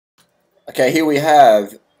Okay, here we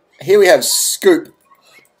have Scoop.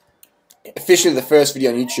 Officially the first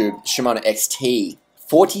video on YouTube, Shimano XT.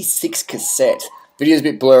 46 cassette. Video's a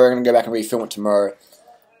bit blurry, I'm going to go back and refilm it tomorrow.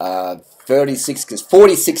 46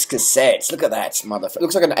 cassettes. Look at that, motherfucker. It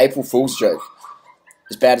looks like an April Fool's joke.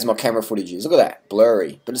 As bad as my camera footage is. Look at that,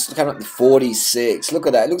 blurry. But it's kind of like the 46. Look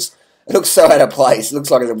at that. It looks so out of place. It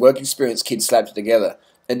looks like a work experience kid slapped together.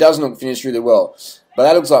 It doesn't look finished really well. But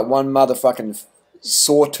that looks like one motherfucking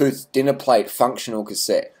sawtooth dinner plate functional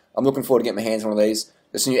cassette. I'm looking forward to getting my hands on one of these.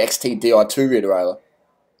 This new XT Di2 rear derailleur.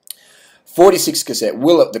 46 cassette.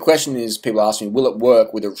 The question is, people ask me, will it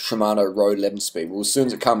work with a Shimano Road 11 speed? Well, as soon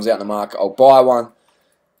as it comes out in the market, I'll buy one,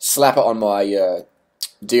 slap it on my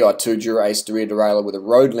Di2 Dura-Ace rear derailleur with a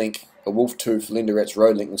road link, a wolf tooth Linderetz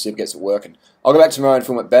road link. We'll see if it gets it working. I'll go back tomorrow and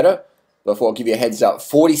film it better. Before I'll give you a heads up,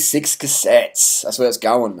 46 cassettes. That's where it's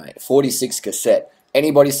going, mate. 46 cassette.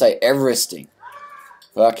 Anybody say Everesting?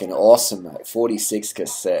 Fucking awesome, mate. 46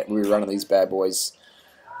 cassette. We're running these bad boys.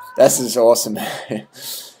 This is awesome, man.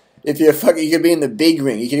 If you're fucking, you could be in the big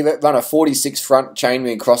ring. You could run a 46 front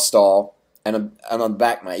chainring cross style and on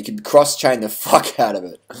back, mate. You could cross chain the fuck out of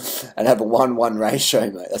it and have a 1-1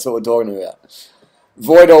 ratio, mate. That's what we're talking about.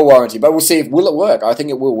 Void all warranty, but we'll see if will it work. I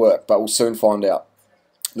think it will work, but we'll soon find out.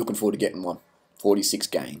 Looking forward to getting one. 46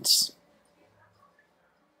 gains.